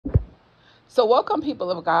So welcome,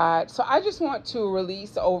 people of God. So I just want to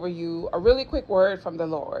release over you a really quick word from the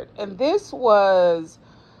Lord. And this was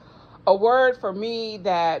a word for me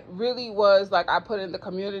that really was, like I put in the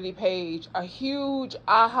community page, a huge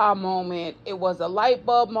aha moment. It was a light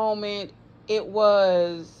bulb moment. It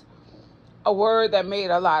was a word that made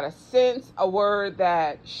a lot of sense, a word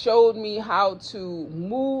that showed me how to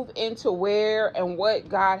move into where and what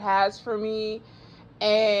God has for me.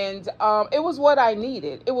 And it was what I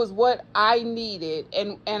needed. It was what I needed.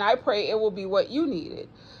 And I pray it will be what you needed.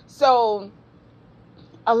 So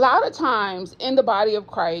a lot of times in the body of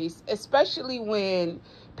Christ, especially when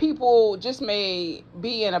people just may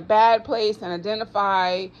be in a bad place and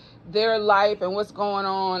identify their life and what's going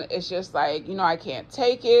on, it's just like, I can't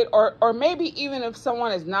take it. Or maybe even if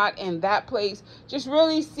someone is not in that place, just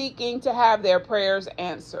really seeking to have their prayers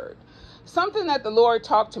answered. Something that the Lord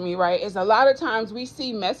talked to me, right, is a lot of times we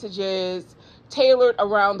see messages tailored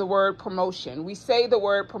around the word promotion. We say the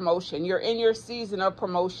word promotion. You're in your season of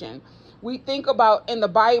promotion. We think about in the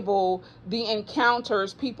Bible the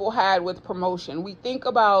encounters people had with promotion. We think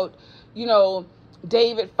about,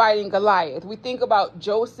 David fighting Goliath. We think about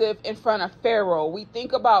Joseph in front of Pharaoh. We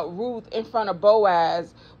think about Ruth in front of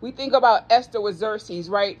Boaz. We think about Esther with Xerxes,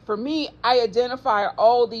 right? For me, I identify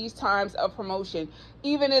all these times of promotion.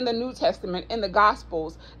 Even in the New Testament, in the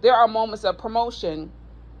Gospels, there are moments of promotion.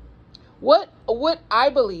 What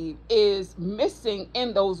I believe is missing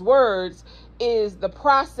in those words is the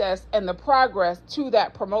process and the progress to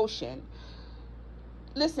that promotion.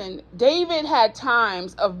 Listen, David had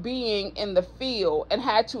times of being in the field and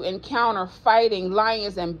had to encounter fighting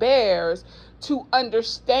lions and bears to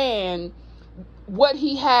understand what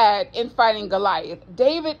he had in fighting Goliath.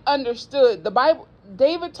 David understood the Bible.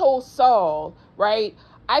 David told Saul, right,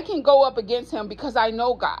 I can go up against him because I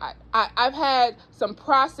know God. I've had some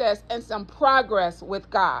process and some progress with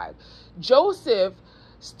God. Joseph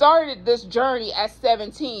started this journey at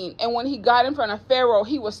 17, and when he got in front of Pharaoh,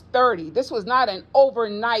 he was 30. This was not an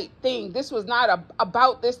overnight thing. This was not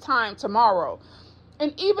about this time tomorrow.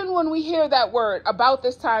 And even when we hear that word, about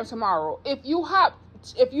this time tomorrow, if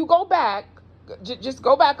you go back, just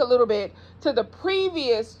go back a little bit to the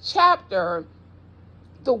previous chapter,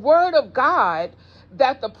 the word of God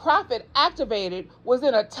that the prophet activated was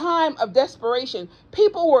in a time of desperation.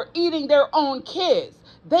 People were eating their own kids.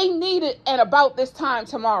 They needed an about this time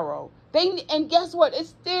tomorrow. And guess what?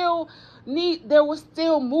 There was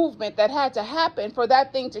still movement that had to happen for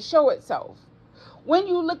that thing to show itself. When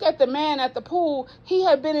you look at the man at the pool, he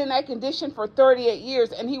had been in that condition for 38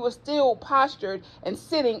 years and he was still postured and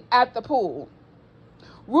sitting at the pool.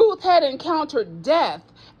 Ruth had encountered death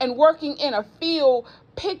and working in a field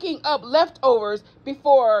picking up leftovers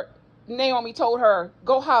before Naomi told her,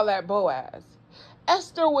 go holler at Boaz.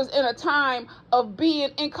 Esther was in a time of being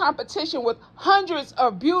in competition with hundreds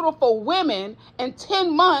of beautiful women and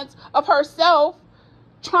 10 months of herself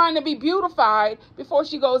trying to be beautified before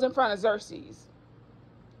she goes in front of Xerxes.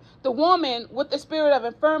 The woman with the spirit of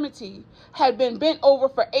infirmity had been bent over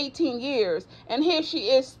for 18 years, and here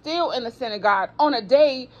she is still in the synagogue on a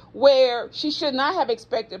day where she should not have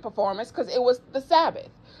expected performance because it was the Sabbath.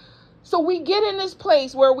 So we get in this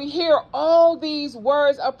place where we hear all these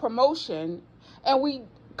words of promotion, and we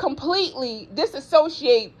completely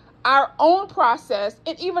disassociate our own process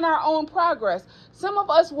and even our own progress. Some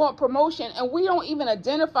of us want promotion, and we don't even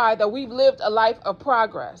identify that we've lived a life of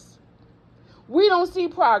progress. We don't see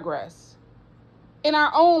progress in our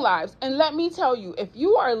own lives. And let me tell you, if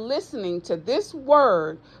you are listening to this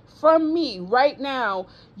word from me right now,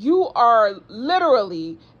 you are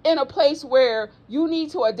literally in a place where you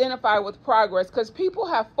need to identify with progress because people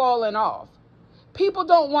have fallen off. People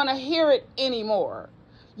don't want to hear it anymore.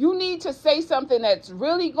 You need to say something that's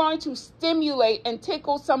really going to stimulate and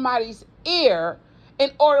tickle somebody's ear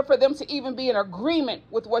in order for them to even be in agreement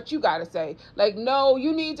with what you got to say. Like, no,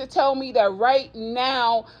 you need to tell me that right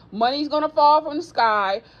now money's going to fall from the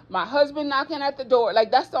sky, my husband knocking at the door. Like,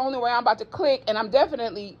 that's the only way I'm about to click, and I'm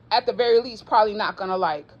definitely, at the very least, probably not going to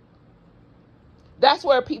like. That's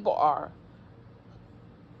where people are.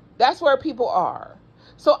 That's where people are.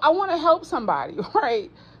 So I want to help somebody, right?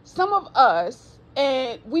 Some of us,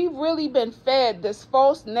 and we've really been fed this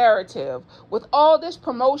false narrative with all this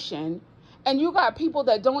promotion, and you got people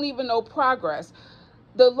that don't even know progress.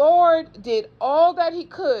 The Lord did all that he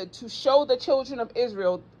could to show the children of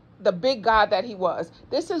Israel the big God that he was.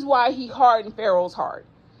 This is why he hardened Pharaoh's heart.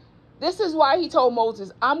 This is why he told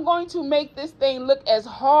Moses, I'm going to make this thing look as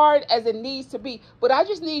hard as it needs to be. But I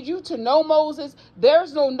just need you to know, Moses,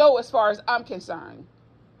 there's no as far as I'm concerned.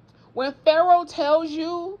 When Pharaoh tells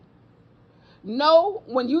you No,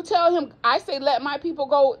 when you tell him, I say, let my people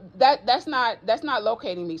go, that's not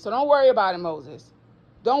locating me. So don't worry about it, Moses.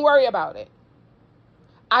 Don't worry about it.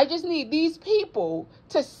 I just need these people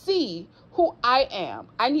to see who I am.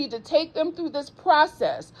 I need to take them through this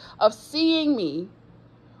process of seeing me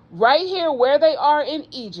right here where they are in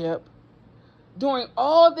Egypt, doing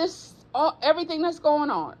everything that's going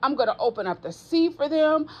on. I'm going to open up the sea for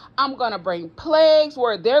them. I'm going to bring plagues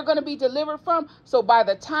where they're going to be delivered from. So by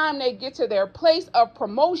the time they get to their place of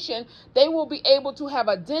promotion, they will be able to have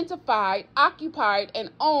identified, occupied, and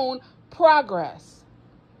owned progress.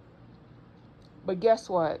 But guess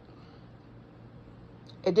what?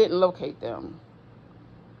 It didn't locate them.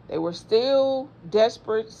 They were still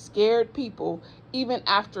desperate, scared people, even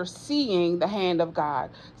after seeing the hand of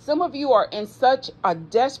God. Some of you are in such a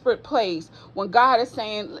desperate place when God is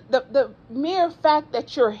saying the mere fact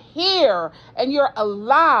that you're here and you're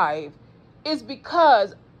alive is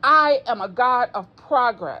because I am a God of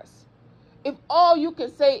progress. If all you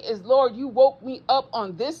can say is, Lord, you woke me up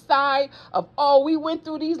on this side of all we went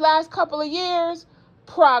through these last couple of years,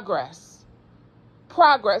 progress.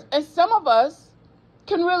 And some of us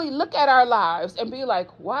can really look at our lives and be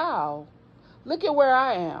like, wow, look at where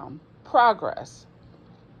I am. Progress.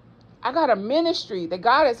 I got a ministry that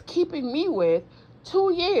God is keeping me with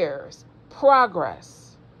 2 years.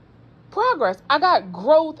 Progress. I got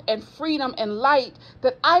growth and freedom and light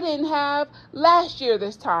that I didn't have last year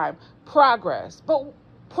this time. Progress. But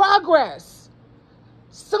progress.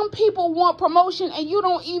 Some people want promotion and you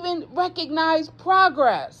don't even recognize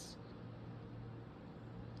progress.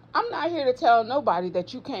 I'm not here to tell nobody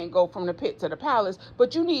that you can't go from the pit to the palace,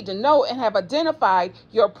 but you need to know and have identified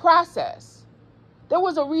your process. There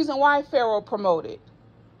was a reason why Pharaoh promoted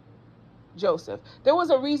Joseph. There was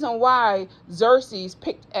a reason why Xerxes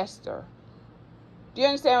picked Esther. Do you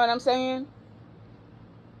understand what I'm saying?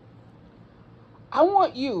 I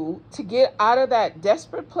want you to get out of that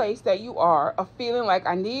desperate place that you are of feeling like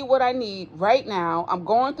I need what I need right now. I'm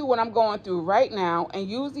going through what I'm going through right now, and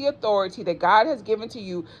use the authority that God has given to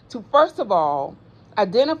you to, first of all,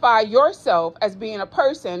 identify yourself as being a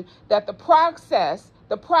person that the process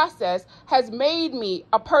has made me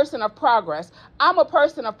a person of progress. I'm a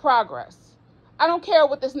person of progress. I don't care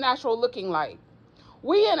what this natural looking like.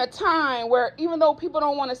 We in a time where, even though people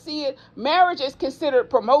don't want to see it, marriage is considered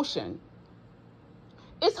promotion.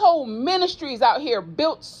 It's whole ministries out here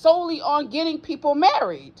built solely on getting people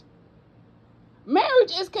married.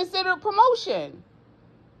 Marriage is considered promotion.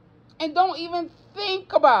 And don't even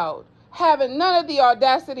think about having none of the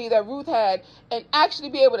audacity that Ruth had and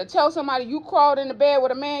actually be able to tell somebody you crawled into bed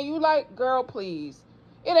with a man you like. Girl, please.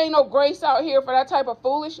 It ain't no grace out here for that type of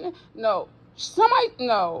foolishness. No.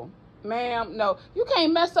 No. Ma'am, no. You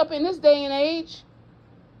can't mess up in this day and age.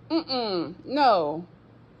 No.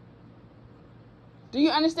 Do you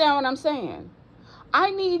understand what I'm saying?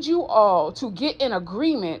 I need you all to get in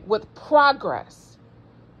agreement with progress.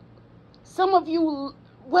 Some of you,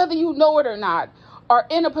 whether you know it or not, are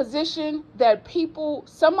in a position that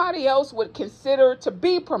somebody else would consider to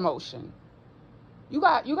be promotion. You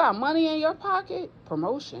got money in your pocket?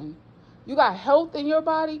 Promotion. You got health in your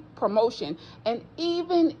body? Promotion. And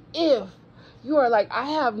even if you are like, I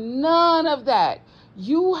have none of that,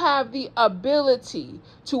 you have the ability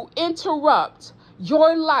to interrupt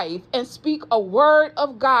your life and speak a word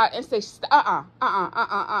of God and say,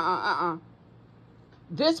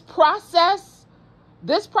 This process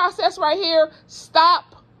right here,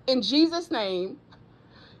 stop in Jesus' name.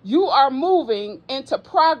 You are moving into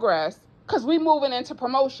progress because we're moving into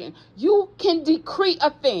promotion. You can decree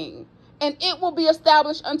a thing and it will be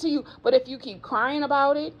established unto you. But if you keep crying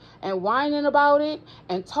about it and whining about it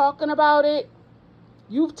and talking about it,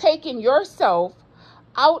 you've taken yourself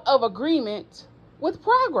out of agreement with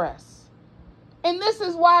progress. And this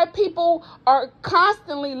is why people are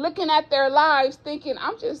constantly looking at their lives thinking,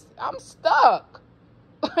 I'm stuck.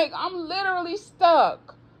 Like, I'm literally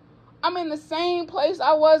stuck. I'm in the same place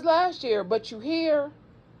I was last year, but you here.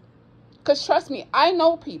 Because trust me, I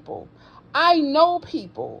know people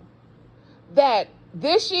that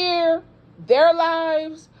this year, their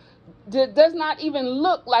lives does not even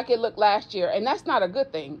look like it looked last year. And that's not a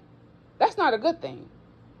good thing. That's not a good thing.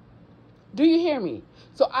 Do you hear me?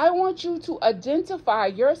 So I want you to identify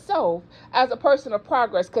yourself as a person of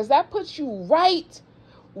progress, because that puts you right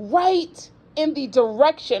in the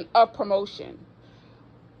direction of promotion.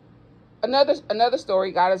 Another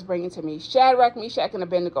story God is bringing to me. Shadrach, Meshach, and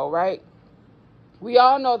Abednego, right? We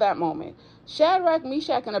all know that moment. Shadrach,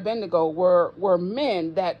 Meshach, and Abednego were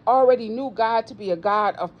men that already knew God to be a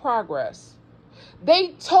God of progress.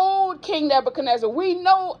 They told King Nebuchadnezzar, we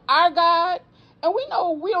know our God And we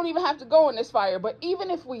know we don't even have to go in this fire, but even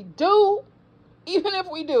if we do,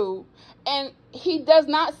 and he does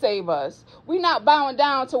not save us, we're not bowing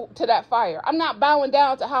down to that fire. I'm not bowing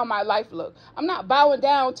down to how my life looks. I'm not bowing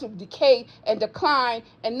down to decay and decline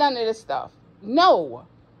and none of this stuff. No.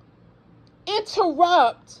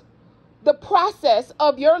 Interrupt the process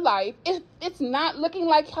of your life. If it's not looking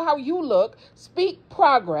like how you look, speak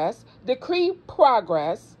progress, decree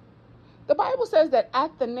progress. The Bible says that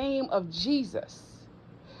at the name of Jesus,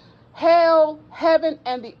 hell, heaven,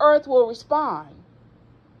 and the earth will respond.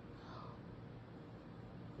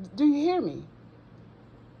 Do you hear me?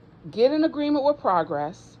 Get in agreement with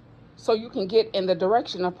progress so you can get in the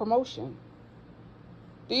direction of promotion.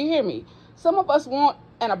 Do you hear me? Some of us want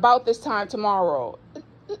an about this time tomorrow.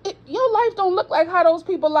 Your life don't look like how those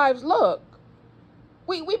people's lives look.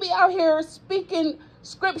 We be out here speaking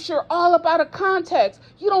scripture all up out of context.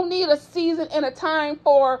 You don't need a season and a time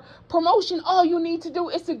for promotion. All you need to do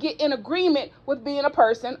is to get in agreement with being a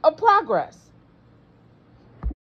person of progress.